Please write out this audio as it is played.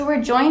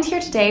we're joined here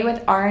today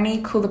with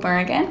Arnie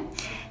Kulaburgan,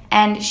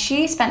 and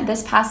she spent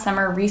this past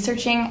summer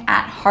researching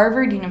at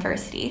Harvard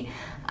University,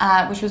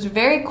 which was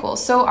very cool.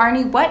 So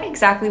Arnie, what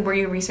exactly were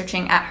you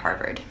researching at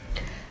Harvard?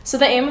 So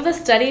the aim of the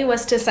study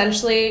was to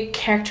essentially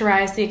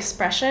characterize the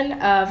expression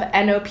of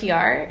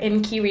NOPR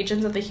in key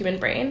regions of the human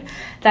brain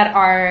that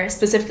are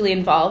specifically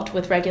involved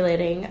with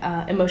regulating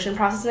emotion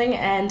processing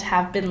and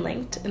have been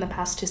linked in the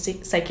past to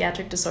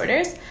psychiatric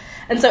disorders.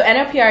 And so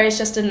NOPR is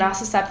just a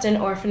nociceptin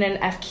orphanin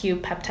FQ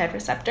peptide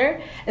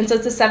receptor. And so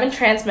it's a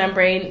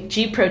 7-transmembrane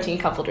G protein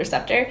coupled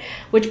receptor,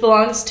 which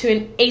belongs to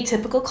an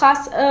atypical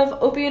class of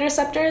opioid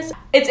receptors.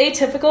 It's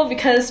atypical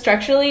because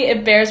structurally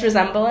it bears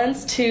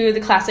resemblance to the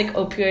classic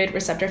opioid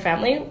receptor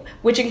family,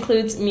 which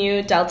includes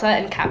mu, delta,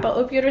 and kappa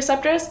opioid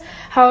receptors.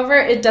 However,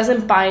 it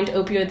doesn't bind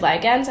opioid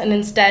ligands and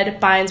instead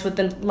binds with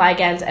the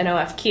ligand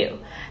NOFQ.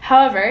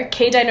 However,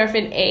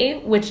 K-dynorphin A,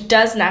 which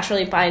does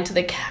naturally bind to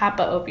the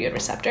kappa opioid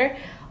receptor,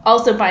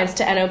 also binds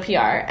to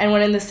NOPR, and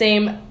when in the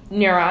same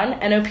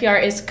neuron,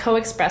 NOPR is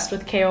co-expressed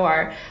with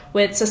KOR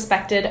with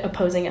suspected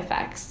opposing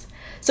effects.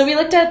 So we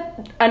looked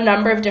at a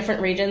number of different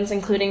regions,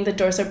 including the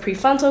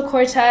dorsoprefrontal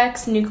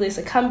cortex, nucleus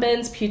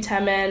accumbens,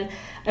 putamen,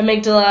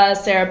 amygdala,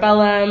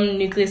 cerebellum,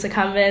 nucleus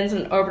accumbens,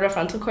 and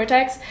orbitofrontal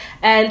cortex.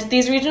 And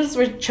these regions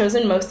were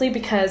chosen mostly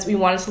because we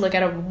wanted to look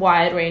at a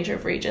wide range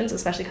of regions,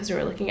 especially because we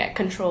were looking at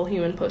control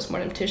human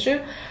postmortem tissue,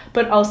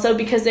 but also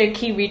because they're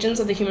key regions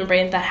of the human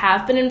brain that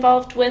have been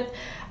involved with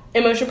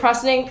emotion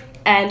processing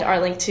and are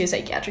linked to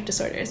psychiatric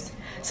disorders.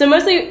 So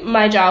mostly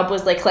my job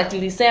was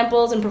collecting these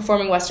samples and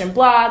performing Western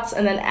blots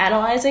and then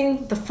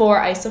analyzing the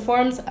 4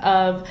 isoforms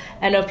of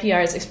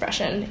NOPR's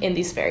expression in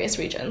these various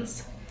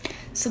regions.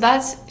 So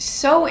that's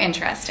so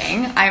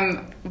interesting.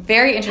 I'm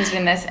very interested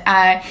in this.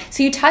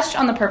 So you touched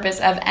on the purpose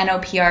of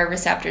NOPR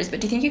receptors, but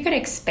do you think you could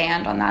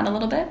expand on that a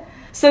little bit?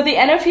 So the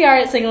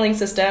NOPR signaling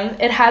system,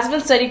 it has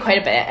been studied quite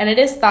a bit, and it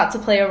is thought to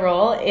play a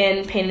role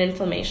in pain and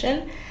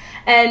inflammation.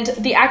 And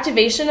the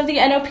activation of the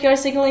NOPR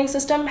signaling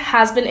system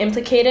has been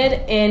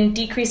implicated in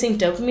decreasing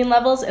dopamine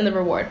levels in the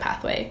reward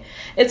pathway.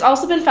 It's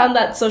also been found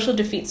that social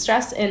defeat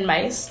stress in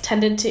mice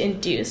tended to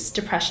induce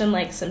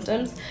depression-like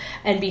symptoms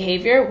and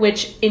behavior,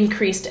 which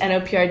increased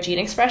NOPR gene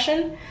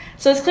expression.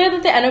 So it's clear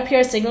that the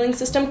NOPR signaling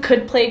system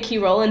could play a key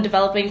role in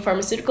developing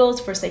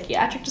pharmaceuticals for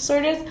psychiatric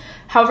disorders.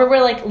 However,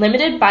 we're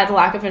limited by the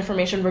lack of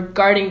information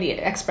regarding the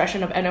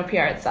expression of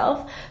NOPR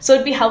itself. So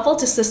it'd be helpful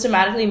to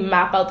systematically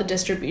map out the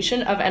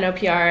distribution of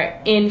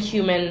NOPR in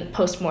human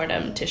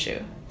postmortem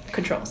tissue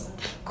controls.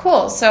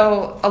 Cool.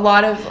 So a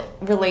lot of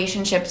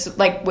relationships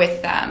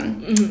with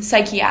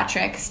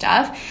psychiatric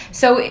stuff.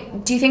 So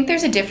do you think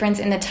there's a difference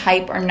in the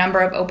type or number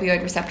of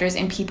opioid receptors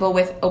in people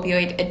with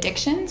opioid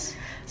addictions?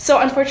 So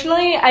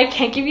unfortunately, I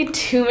can't give you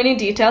too many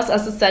details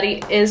as the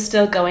study is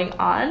still going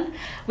on.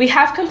 We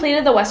have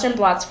completed the Western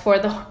blots for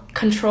the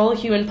control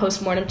human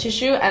postmortem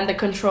tissue and the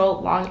control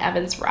Long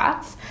Evans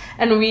rats,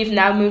 and we've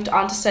now moved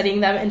on to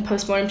studying them in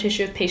postmortem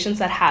tissue of patients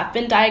that have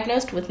been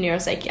diagnosed with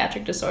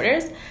neuropsychiatric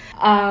disorders.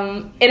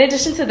 In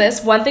addition to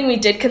this, one thing we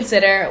did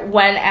consider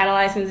when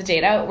analyzing the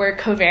data were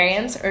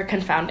covariants or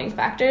confounding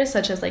factors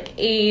such as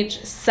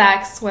age,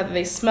 sex, whether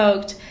they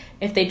smoked,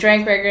 if they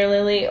drank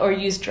regularly or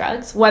used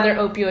drugs, whether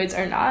opioids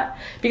or not.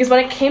 Because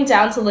when it came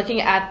down to looking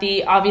at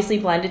the obviously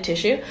blended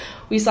tissue,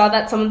 we saw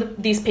that some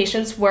of these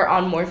patients were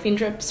on morphine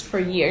drips for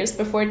years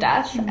before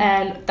death,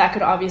 and that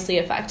could obviously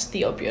affect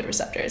the opioid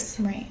receptors.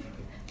 Right.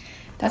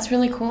 That's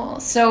really cool.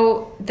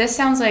 So this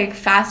sounds like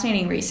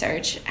fascinating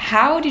research.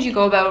 How did you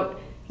go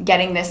about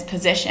getting this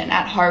position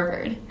at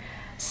Harvard?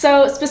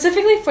 So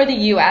specifically for the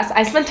U.S.,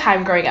 I spent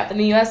time growing up in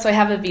the U.S., so I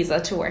have a visa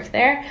to work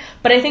there.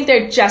 But I think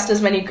there are just as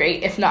many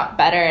great, if not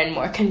better, and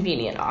more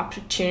convenient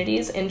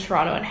opportunities in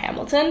Toronto and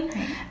Hamilton.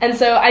 Right. And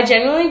so I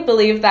genuinely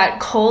believe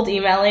that cold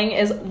emailing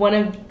is one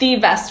of the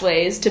best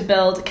ways to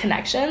build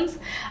connections.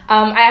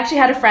 I actually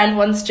had a friend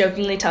once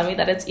jokingly tell me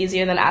that it's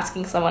easier than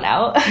asking someone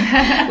out.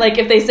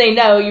 If they say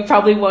no, you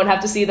probably won't have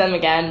to see them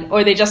again,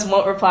 or they just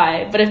won't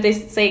reply. But if they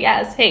say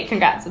yes, hey,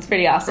 congrats, it's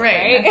pretty awesome,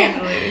 right?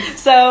 Definitely.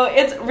 So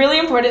it's really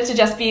important to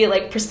just be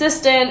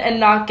persistent and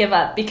not give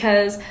up,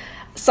 because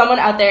someone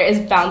out there is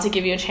bound to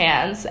give you a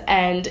chance,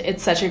 and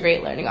it's such a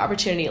great learning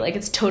opportunity.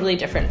 It's totally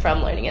different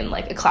from learning in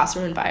a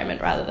classroom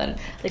environment rather than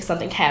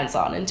something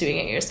hands-on and doing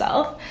it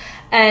yourself.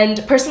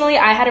 And personally,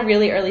 I had a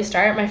really early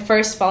start. My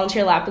first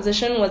volunteer lab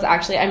position was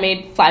actually, I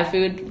made fly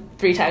food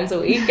 3 times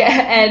a week,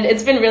 and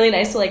it's been really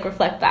nice to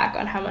reflect back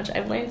on how much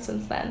I've learned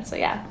since then. So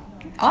yeah.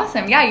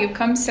 Awesome. Yeah, you've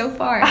come so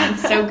far, and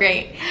it's so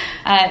great.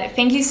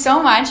 Thank you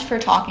so much for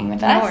talking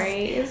with us. No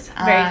worries.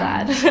 Very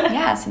glad.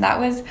 Yeah, so that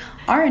was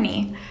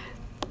Arnie.